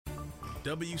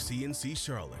WCNC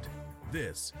Charlotte.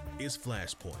 This is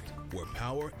Flashpoint, where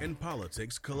power and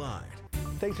politics collide.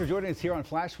 Thanks for joining us here on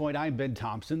Flashpoint. I'm Ben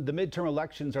Thompson. The midterm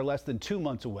elections are less than 2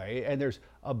 months away, and there's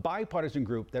a bipartisan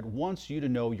group that wants you to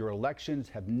know your elections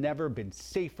have never been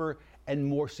safer and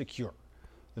more secure.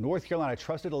 The North Carolina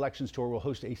Trusted Elections Tour will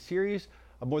host a series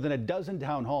of more than a dozen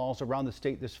town halls around the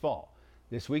state this fall.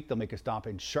 This week, they'll make a stop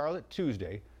in Charlotte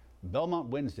Tuesday, Belmont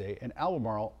Wednesday, and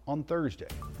Albemarle on Thursday.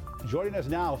 Joining us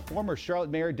now, former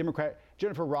Charlotte Mayor Democrat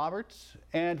Jennifer Roberts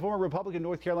and former Republican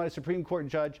North Carolina Supreme Court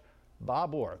Judge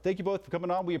Bob Orr. Thank you both for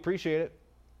coming on. We appreciate it.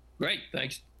 Great,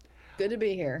 thanks. Good to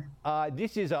be here.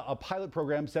 This is a pilot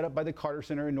program set up by the Carter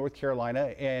Center in North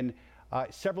Carolina and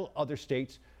several other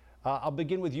states. I'll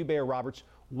begin with you, Mayor Roberts.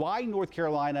 Why North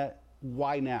Carolina?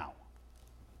 Why now?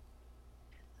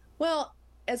 Well,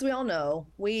 as we all know,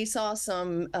 we saw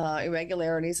some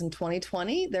irregularities in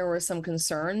 2020. There were some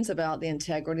concerns about the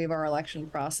integrity of our election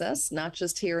process, not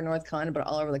just here in North Carolina, but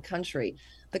all over the country.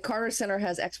 The Carter Center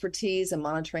has expertise in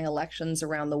monitoring elections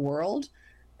around the world.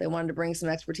 They wanted to bring some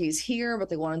expertise here, but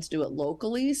they wanted to do it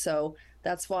locally. So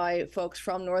that's why folks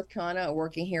from North Carolina are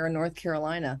working here in North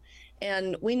Carolina.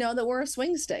 And we know that we're a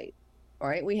swing state, all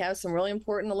right? We have some really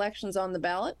important elections on the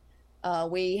ballot.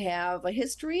 We have a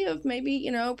history of maybe,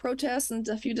 protests and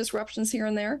a few disruptions here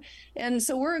and there. And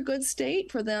so we're a good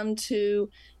state for them to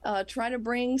try to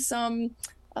bring some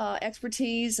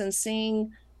expertise and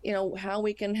seeing, how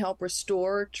we can help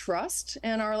restore trust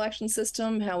in our election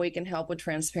system, how we can help with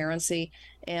transparency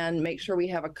and make sure we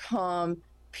have a calm,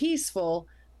 peaceful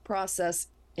process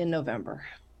in November.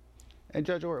 And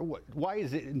Judge Orr, why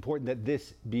is it important that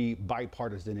this be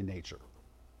bipartisan in nature?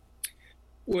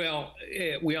 Well,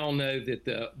 we all know that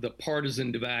the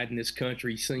partisan divide in this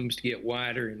country seems to get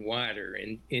wider and wider,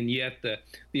 and yet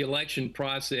the election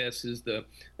process is the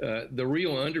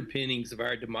real underpinnings of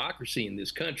our democracy in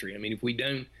this country. I mean, if we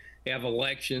don't have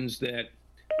elections that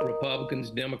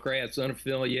Republicans, Democrats,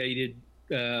 unaffiliated,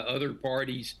 other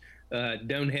parties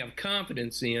don't have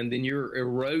confidence in, then you're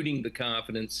eroding the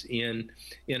confidence in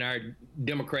our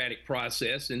democratic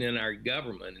process and in our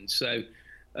government. And so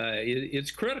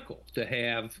it's critical to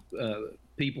have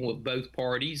people of both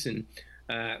parties, and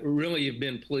really have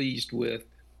been pleased with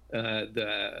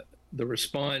the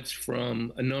response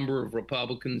from a number of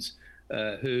Republicans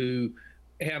who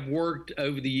have worked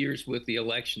over the years with the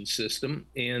election system,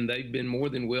 and they've been more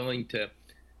than willing to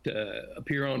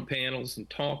appear on panels and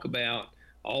talk about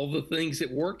all the things that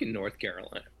work in North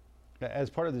Carolina.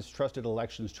 As part of this Trusted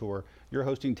Elections Tour, you're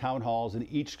hosting town halls in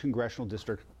each congressional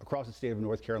district across the state of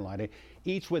North Carolina,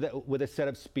 each with a set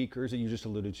of speakers that you just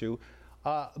alluded to.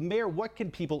 Mayor, what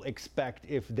can people expect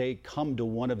if they come to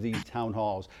one of these town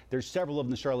halls? There's several of them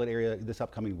in the Charlotte area this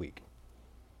upcoming week.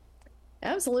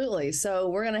 Absolutely. So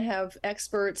we're going to have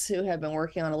experts who have been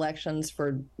working on elections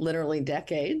for literally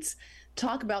decades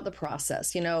talk about the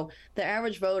process. The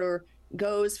average voter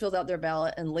goes, fills out their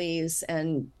ballot, and leaves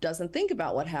and doesn't think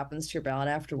about what happens to your ballot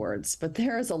afterwards. But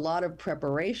there is a lot of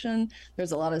preparation.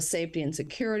 There's a lot of safety and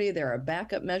security. There are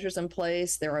backup measures in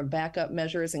place. There are backup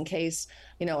measures in case,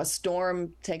 a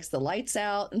storm takes the lights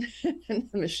out and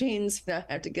the machines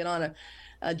have to get on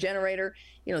a generator.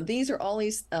 These are all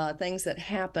these things that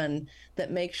happen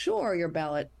that make sure your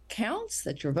ballot counts,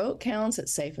 that your vote counts,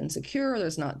 it's safe and secure,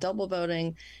 there's not double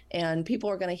voting. And people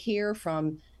are going to hear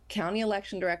from county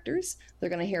election directors. They're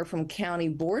going to hear from county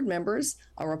board members,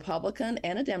 a Republican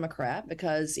and a Democrat,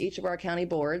 because each of our county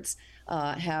boards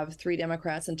have 3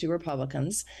 Democrats and 2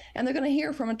 Republicans. And they're going to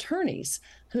hear from attorneys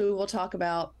who will talk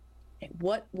about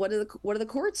what do the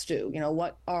courts do?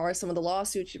 What are some of the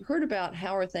lawsuits you've heard about?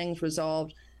 How are things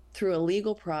resolved through a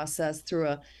legal process,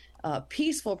 through a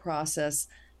peaceful process,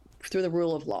 through the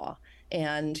rule of law?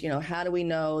 And, how do we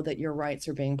know that your rights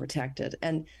are being protected?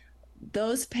 And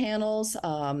those panels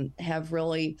have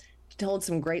really told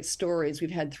some great stories.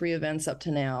 We've had 3 events up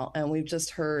to now, and we've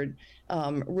just heard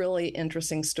really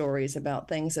interesting stories about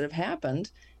things that have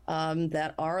happened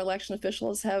that our election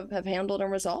officials have handled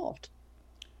and resolved.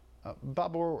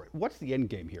 Bob Orr, what's the end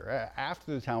game here?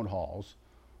 After the town halls,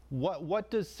 what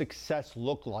does success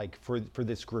look like for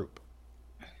this group?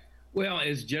 Well,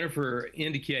 as Jennifer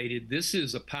indicated, this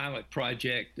is a pilot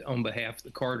project on behalf of the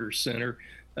Carter Center.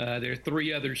 There are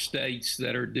 3 other states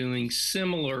that are doing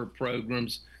similar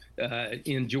programs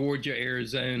in Georgia,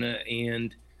 Arizona,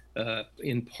 and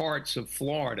in parts of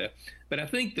Florida. But I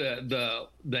think the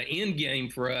end game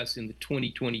for us in the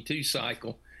 2022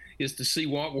 cycle is to see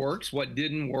what works, what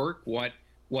didn't work, what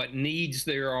needs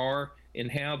there are,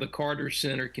 and how the Carter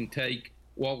Center can take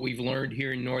what we've learned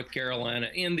here in North Carolina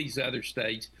and these other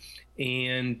states,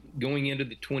 and going into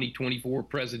the 2024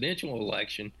 presidential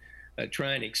election,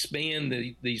 try and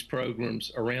expand these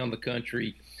programs around the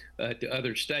country to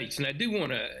other states. And I do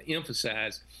want to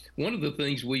emphasize, one of the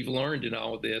things we've learned in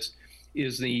all of this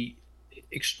is the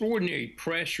extraordinary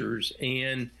pressures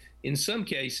and, in some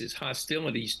cases,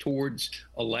 hostilities towards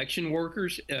election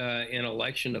workers and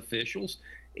election officials.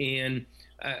 And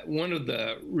one of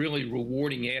the really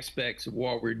rewarding aspects of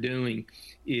what we're doing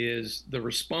is the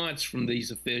response from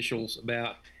these officials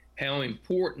about how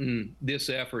important this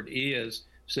effort is,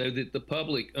 so that the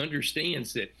public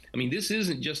understands that, I mean, this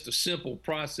isn't just a simple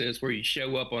process where you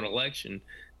show up on election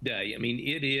day. I mean,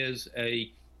 it is a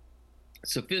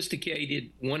sophisticated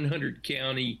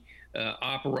 100-county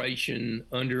operation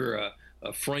under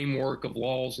a framework of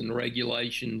laws and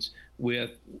regulations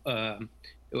with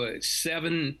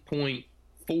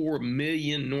 7.4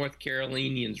 million North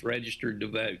Carolinians registered to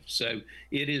vote. So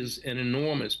it is an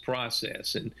enormous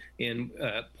process. And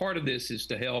part of this is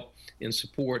to help and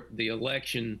support the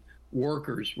election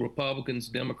workers, Republicans,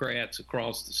 Democrats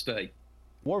across the state.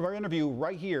 More of our interview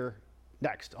right here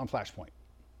next on Flashpoint.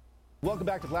 Welcome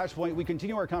back to Flashpoint. We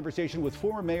continue our conversation with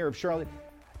former mayor of Charlotte,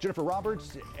 Jennifer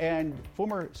Roberts, and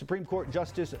former Supreme Court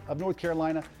Justice of North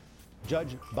Carolina,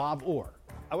 Judge Bob Orr.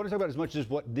 I want to talk about as much as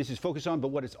what this is focused on, but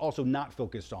what it's also not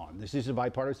focused on. This is a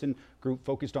bipartisan group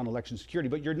focused on election security,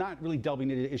 but you're not really delving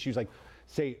into issues like,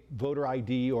 say, voter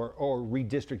ID or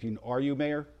redistricting, are you,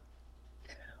 Mayor?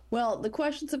 Well, the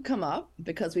questions have come up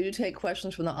because we do take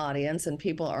questions from the audience, and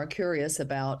people are curious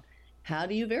about how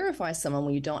do you verify someone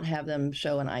when you don't have them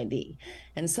show an ID?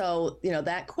 And so,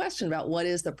 that question about what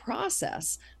is the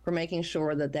process for making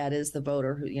sure that that is the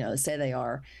voter who, say they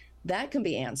are, that can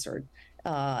be answered.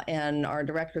 And our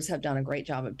directors have done a great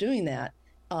job of doing that.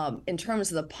 In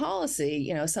terms of the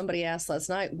policy, somebody asked last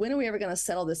night, when are we ever going to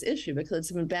settle this issue? Because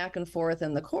it's been back and forth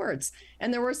in the courts.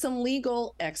 And there were some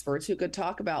legal experts who could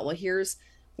talk about, well, here's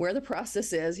where the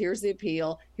process is, here's the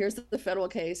appeal, here's the federal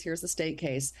case, here's the state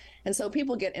case. And so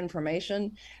people get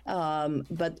information,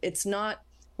 but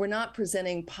we're not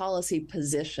presenting policy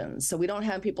positions. So we don't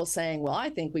have people saying, well, I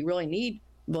think we really need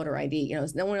voter ID.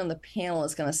 No one on the panel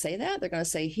is going to say that. They're going to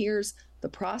say, here's the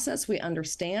process. We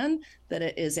understand that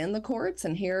it is in the courts,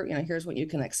 and here's what you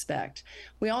can expect.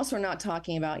 We also are not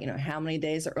talking about, how many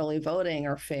days of early voting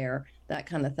are fair, that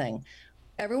kind of thing.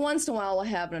 Every once in a while, we'll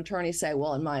have an attorney say,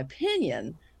 well, in my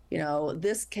opinion,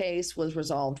 this case was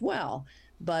resolved well,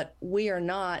 but we are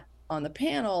not on the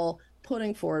panel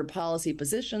putting forward policy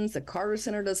positions. The Carter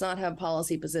Center does not have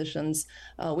policy positions.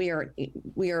 We are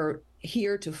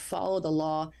here to follow the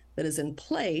law that is in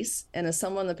place. And as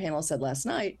someone on the panel said last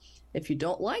night, if you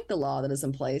don't like the law that is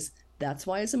in place, that's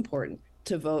why it's important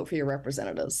to vote for your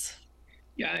representatives.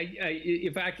 Yeah,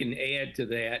 if I can add to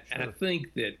that, sure. I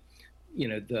think that,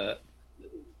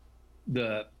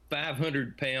 the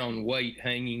 500-pound weight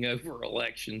hanging over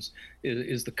elections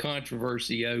is the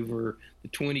controversy over the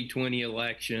 2020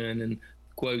 election and,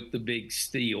 quote, the big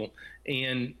steal.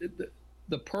 And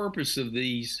the purpose of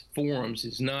these forums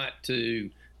is not to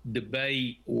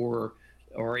debate or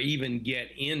even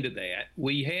get into that.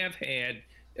 We have had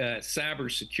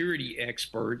cybersecurity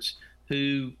experts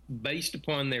who, based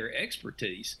upon their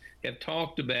expertise, have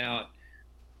talked about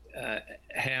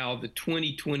how the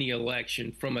 2020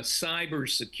 election, from a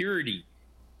cybersecurity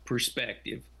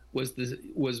perspective, was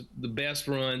the best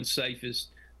run,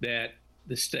 safest that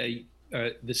the states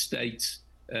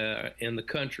and the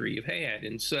country have had.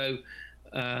 And so,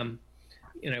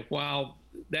 while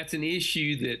that's an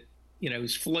issue that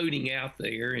is floating out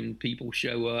there, and people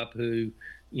show up who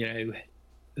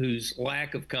whose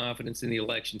lack of confidence in the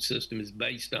election system is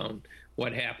based on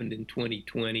what happened in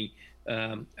 2020.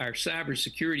 Our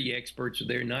cybersecurity experts are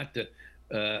there not to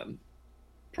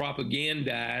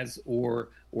propagandize or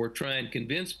try and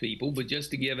convince people, but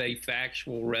just to give a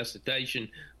factual recitation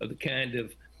of the kind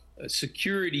of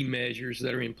security measures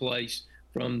that are in place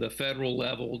from the federal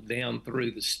level down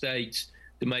through the states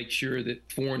to make sure that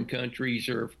foreign countries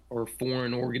or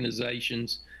foreign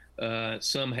organizations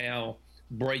somehow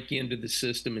break into the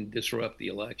system and disrupt the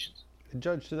elections.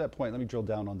 Judge, to that point, let me drill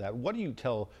down on that. What do you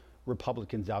tell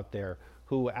Republicans out there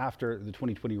who, after the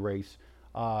 2020 race,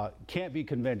 can't be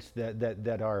convinced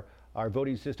that our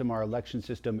voting system, our election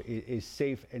system is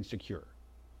safe and secure?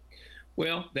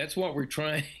 Well, that's what we're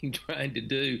trying to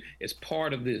do as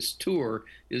part of this tour,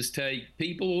 is take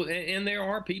people, and there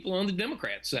are people on the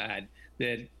Democrat side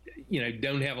that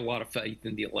don't have a lot of faith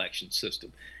in the election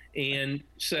system. And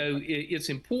so it's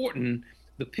important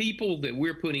the people that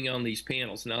we're putting on these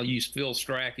panels, and I'll use Phil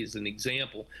Strack as an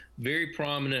example, very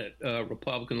prominent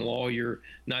Republican lawyer,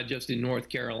 not just in North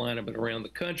Carolina, but around the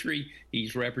country.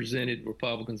 He's represented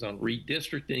Republicans on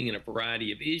redistricting and a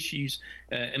variety of issues.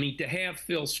 I mean, to have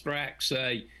Phil Strack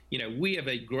say, we have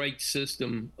a great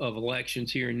system of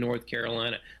elections here in North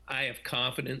Carolina. I have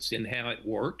confidence in how it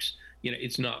works.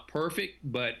 It's not perfect,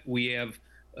 but we have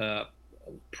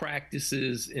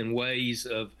practices and ways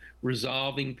of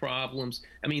resolving problems.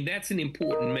 I mean, that's an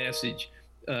important message,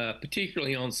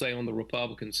 particularly on the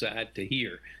Republican side to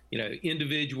hear.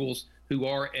 Individuals who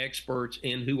are experts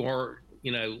and who are,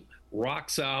 rock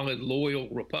solid, loyal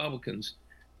Republicans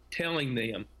telling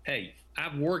them, hey,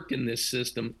 I've worked in this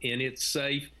system and it's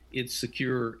safe, it's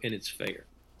secure, and it's fair.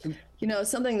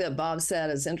 Something that Bob said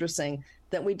is interesting,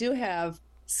 that we do have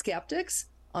skeptics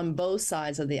on both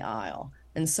sides of the aisle.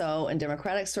 And so in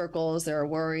Democratic circles, there are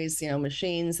worries,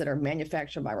 machines that are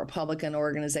manufactured by Republican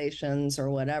organizations or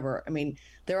whatever. I mean,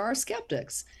 there are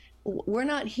skeptics. We're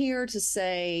not here to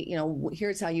say,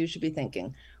 here's how you should be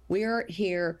thinking. We're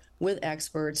here with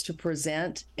experts to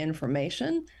present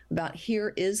information about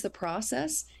here is the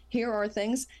process, here are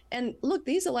things. And look,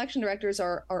 these election directors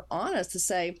are honest to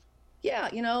say, yeah,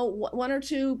 one or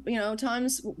two,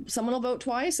 times someone will vote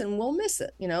twice and we'll miss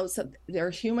it. So there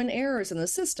are human errors in the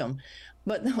system.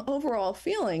 But the overall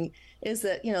feeling is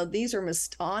that, these are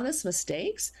honest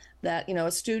mistakes that,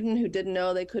 a student who didn't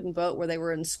know they couldn't vote where they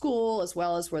were in school as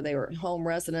well as where they were home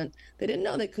resident, they didn't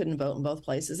know they couldn't vote in both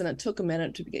places. And it took a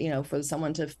minute to, for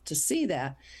someone to see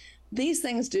that. These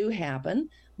things do happen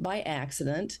by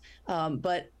accident,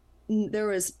 but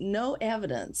there is no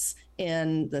evidence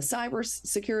in the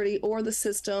cybersecurity or the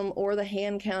system or the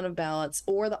hand count of ballots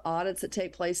or the audits that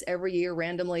take place every year,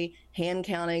 randomly hand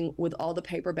counting with all the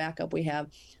paper backup we have.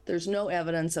 There's no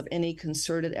evidence of any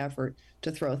concerted effort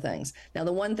to throw things. Now,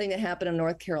 the one thing that happened in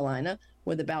North Carolina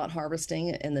with the ballot harvesting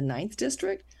in the 9th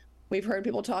district, we've heard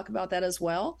people talk about that as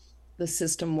well. The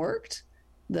system worked.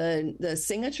 The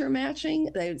signature matching,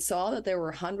 they saw that there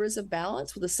were hundreds of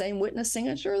ballots with the same witness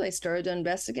signature. They started to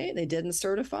investigate. They didn't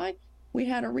certify. We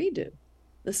had a redo.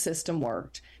 The system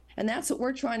worked. And that's what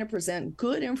we're trying to present,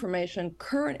 good information,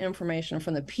 current information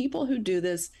from the people who do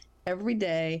this every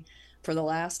day for the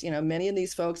last, many of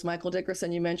these folks, Michael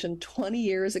Dickerson, you mentioned 20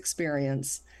 years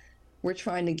experience. We're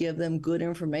trying to give them good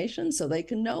information so they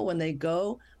can know when they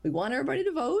go. We want everybody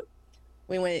to vote.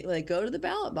 When they go to the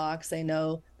ballot box, they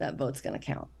know that vote's going to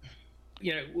count.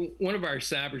 One of our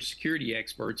cybersecurity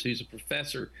experts, who's a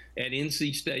professor at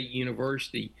NC State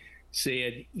University,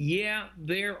 said, yeah,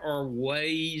 there are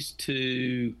ways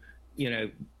to,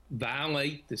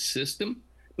 violate the system.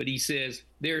 But he says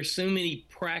there are so many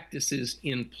practices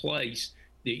in place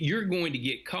that you're going to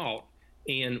get caught.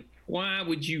 And why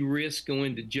would you risk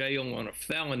going to jail on a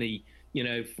felony,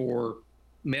 for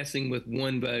messing with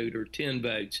one vote or 10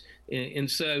 votes. And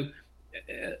so,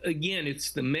 again,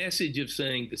 it's the message of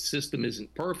saying the system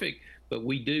isn't perfect, but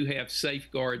we do have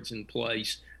safeguards in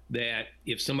place that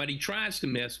if somebody tries to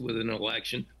mess with an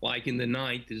election, like in the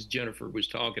 9th, as Jennifer was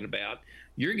talking about,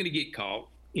 you're going to get caught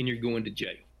and you're going to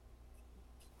jail.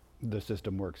 The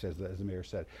system works, as the mayor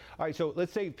said. All right, so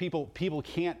let's say people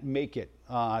can't make it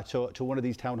to one of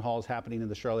these town halls happening in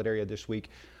the Charlotte area this week.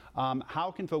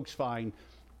 How can folks find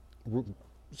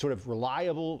sort of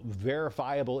reliable,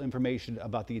 verifiable information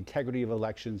about the integrity of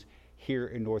elections here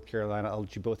in North Carolina? I'll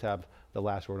let you both have the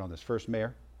last word on this. First,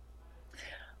 Mayor.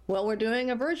 Well, we're doing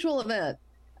a virtual event.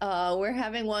 We're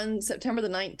having one September the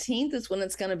 19th is when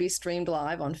it's going to be streamed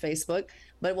live on Facebook,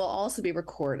 but it will also be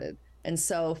recorded. And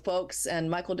so folks, and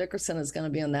Michael Dickerson is going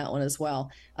to be on that one as well.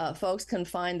 Folks can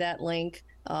find that link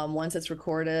once it's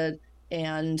recorded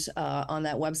and on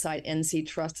that website,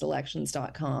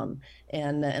 nctrustelections.com,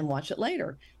 and watch it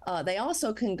later. They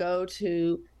also can go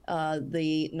to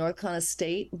the North Carolina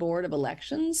State Board of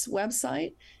Elections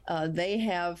website. They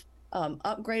have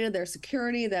upgraded their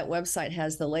security. That website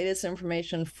has the latest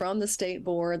information from the state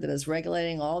board that is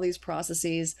regulating all these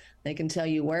processes. They can tell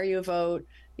you where you vote,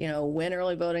 when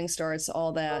early voting starts,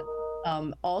 all that.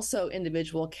 Also,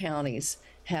 individual counties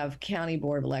have county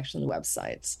board of election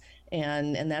websites.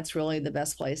 And that's really the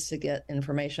best place to get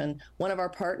information. One of our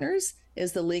partners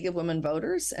is the League of Women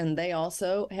Voters, and they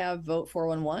also have Vote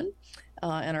 411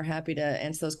 and are happy to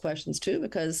answer those questions too,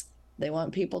 because they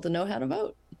want people to know how to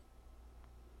vote.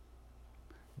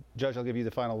 Judge, I'll give you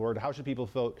the final word. How should people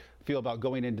feel about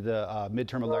going into the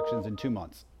midterm elections in 2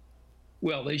 months?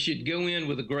 Well, they should go in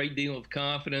with a great deal of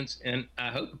confidence and I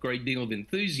hope a great deal of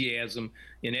enthusiasm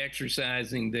in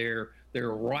exercising their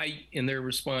right and their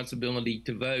responsibility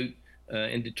to vote.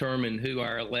 and determine who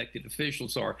our elected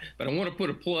officials are. But I want to put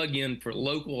a plug in for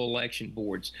local election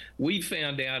boards. We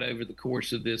found out over the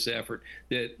course of this effort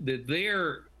that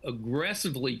they're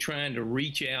aggressively trying to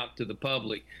reach out to the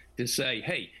public to say,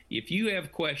 hey, if you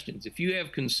have questions, if you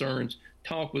have concerns,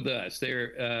 talk with us.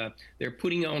 They're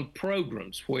putting on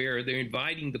programs where they're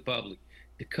inviting the public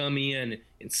to come in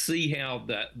and see how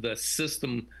the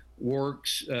system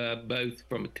works, both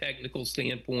from a technical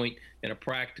standpoint and a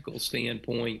practical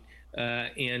standpoint.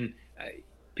 And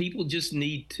people just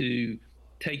need to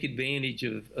take advantage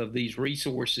of these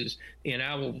resources. And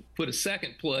I will put a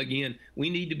second plug in. We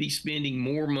need to be spending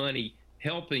more money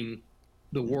helping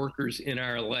the workers in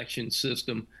our election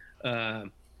system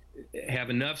have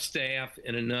enough staff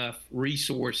and enough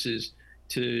resources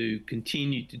to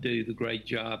continue to do the great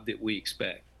job that we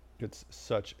expect. It's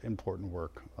such important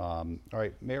work. All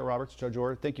right, Mayor Roberts, Judge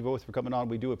Orr, thank you both for coming on.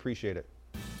 We do appreciate it.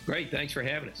 Great. Thanks for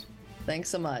having us. Thanks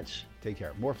so much. Take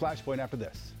care. More Flashpoint after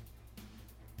this.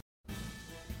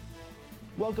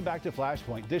 Welcome back to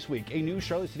Flashpoint. This week, a new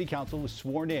Charlotte City Council was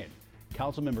sworn in.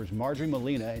 Council members Marjorie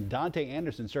Molina and Dante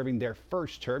Anderson serving their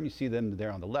first term. You see them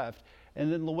there on the left.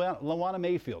 And then Lawana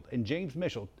Mayfield and James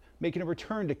Mitchell making a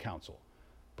return to council.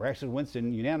 Braxton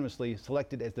Winston unanimously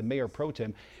selected as the mayor pro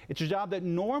tem. It's a job that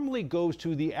normally goes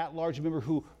to the at-large member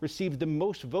who received the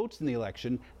most votes in the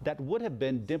election. That would have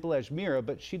been Dimple Ajmira,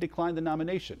 but she declined the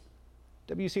nomination.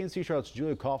 WCNC Charlotte's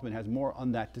Julia Kaufman has more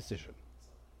on that decision.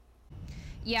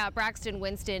 Yeah, Braxton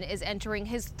Winston is entering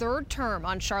his third term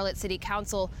on Charlotte City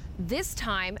Council, this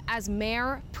time as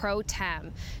mayor pro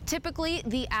tem. Typically,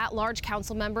 the at-large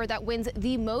council member that wins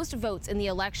the most votes in the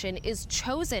election is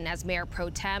chosen as mayor pro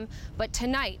tem. But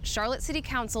tonight, Charlotte City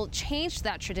Council changed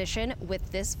that tradition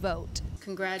with this vote.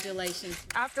 Congratulations.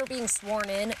 After being sworn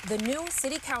in, the new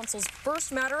city council's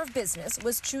first matter of business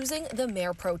was choosing the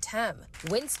mayor pro tem.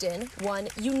 Winston won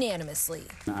unanimously.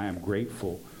 I am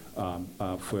grateful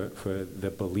for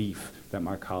the belief that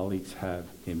my colleagues have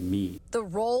in me. The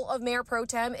role of mayor pro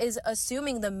tem is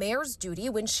assuming the mayor's duty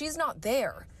when she's not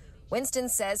there. Winston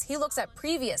says he looks at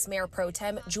previous mayor pro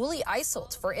tem Julie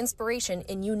Eiselt for inspiration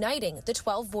in uniting the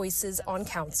 12 voices on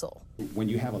council. When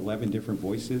you have 11 different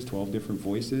voices, 12 different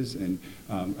voices, and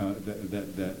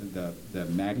the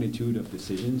magnitude of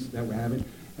decisions that we're having,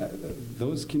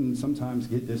 those can sometimes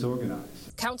get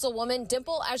disorganized. Councilwoman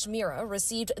Dimple Ajmira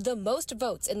received the most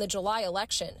votes in the July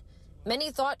election.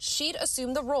 Many thought she'd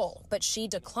assume the role, but she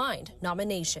declined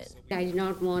nomination. I did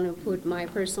not want to put my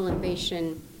personal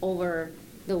ambition over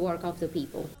the work of the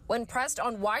people. When pressed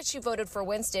on why she voted for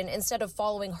Winston instead of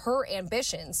following her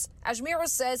ambitions, Ajmira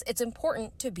says it's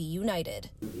important to be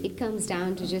united. It comes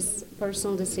down to just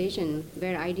personal decision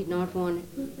where I did not want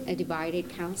a divided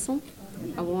council.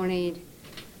 I wanted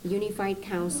unified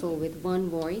council with one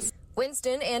voice.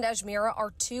 Winston and Ajmira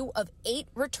are 2 of 8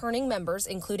 returning members,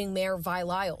 including Mayor Vi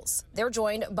Lyles. They're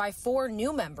joined by 4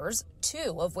 new members,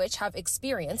 2 of which have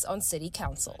experience on city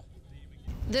council.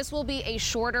 This will be a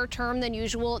shorter term than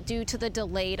usual due to the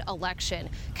delayed election.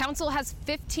 Council has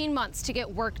 15 months to get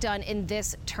work done in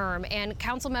this term, and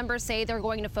council members say they're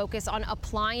going to focus on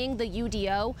applying the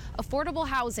UDO, affordable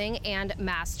housing, and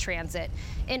mass transit.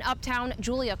 In Uptown,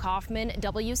 Julia Kaufman,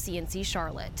 WCNC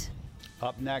Charlotte.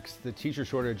 Up next, the teacher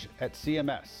shortage at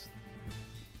CMS.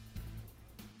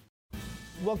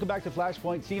 Welcome back to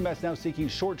Flashpoint. CMS now seeking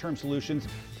short-term solutions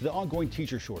to the ongoing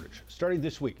teacher shortage. Starting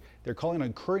this week, they're calling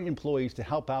on current employees to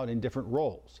help out in different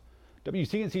roles.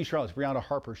 WCNC Charlotte's Brianna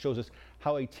Harper shows us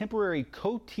how a temporary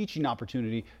co-teaching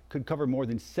opportunity could cover more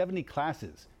than 70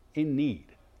 classes in need.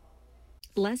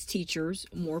 Less teachers,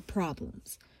 more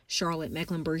problems. Charlotte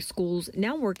Mecklenburg schools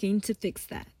now working to fix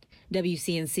that.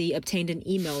 WCNC obtained an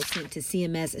email sent to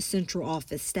CMS Central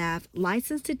Office staff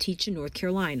licensed to teach in North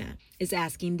Carolina. It's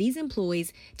asking these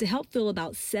employees to help fill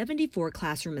about 74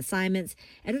 classroom assignments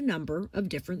at a number of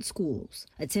different schools.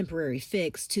 A temporary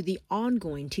fix to the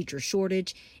ongoing teacher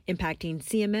shortage impacting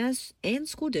CMS and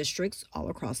school districts all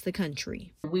across the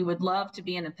country. We would love to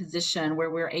be in a position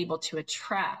where we're able to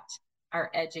attract our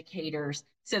educators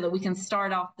so that we can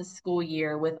start off the school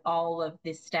year with all of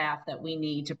the staff that we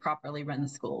need to properly run the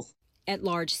schools.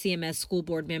 At-large CMS school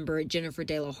board member Jennifer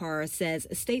De La Hara says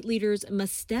state leaders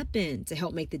must step in to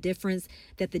help make the difference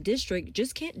that the district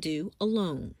just can't do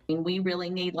alone. We really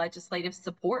need legislative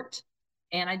support.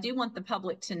 And I do want the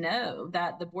public to know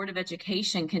that the Board of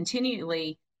Education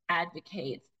continually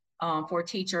advocates for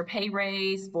teacher pay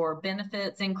raise, for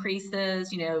benefits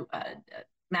increases,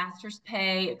 master's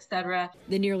pay, etc.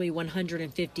 The nearly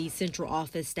 150 central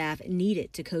office staff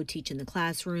needed to co-teach in the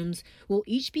classrooms will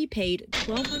each be paid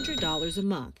 $1,200 a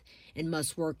month and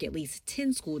must work at least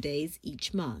 10 school days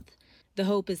each month. The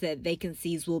hope is that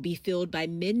vacancies will be filled by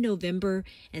mid-November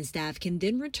and staff can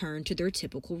then return to their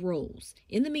typical roles.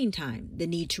 In the meantime, the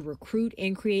need to recruit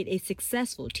and create a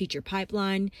successful teacher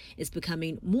pipeline is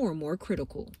becoming more and more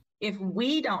critical. If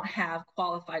we don't have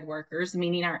qualified workers,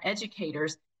 meaning our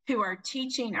educators, who are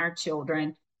teaching our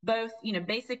children both,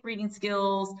 basic reading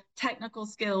skills, technical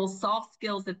skills, soft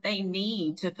skills that they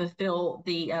need to fulfill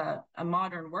the a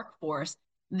modern workforce,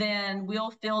 then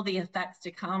we'll feel the effects to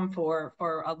come for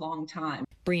a long time.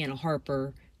 Brianna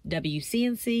Harper,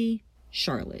 WCNC,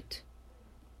 Charlotte.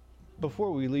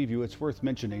 Before we leave you, it's worth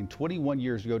mentioning 21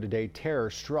 years ago today, terror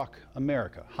struck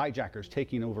America. Hijackers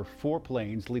taking over 4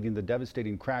 planes, leading the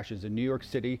devastating crashes in New York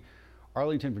City,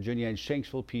 Arlington, Virginia, and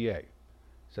Shanksville, PA.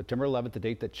 September 11th, the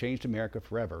date that changed America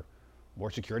forever.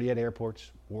 More security at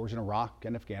airports, wars in Iraq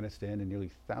and Afghanistan, and nearly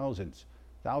thousands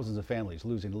of families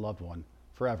losing a loved one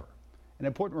forever. An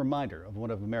important reminder of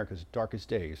one of America's darkest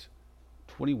days,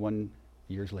 21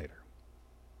 years later.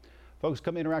 Folks,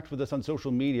 come interact with us on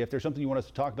social media. If there's something you want us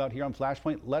to talk about here on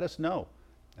Flashpoint, let us know.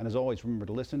 And as always, remember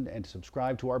to listen and to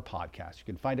subscribe to our podcast. You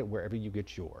can find it wherever you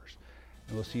get yours.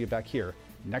 And we'll see you back here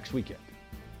next weekend.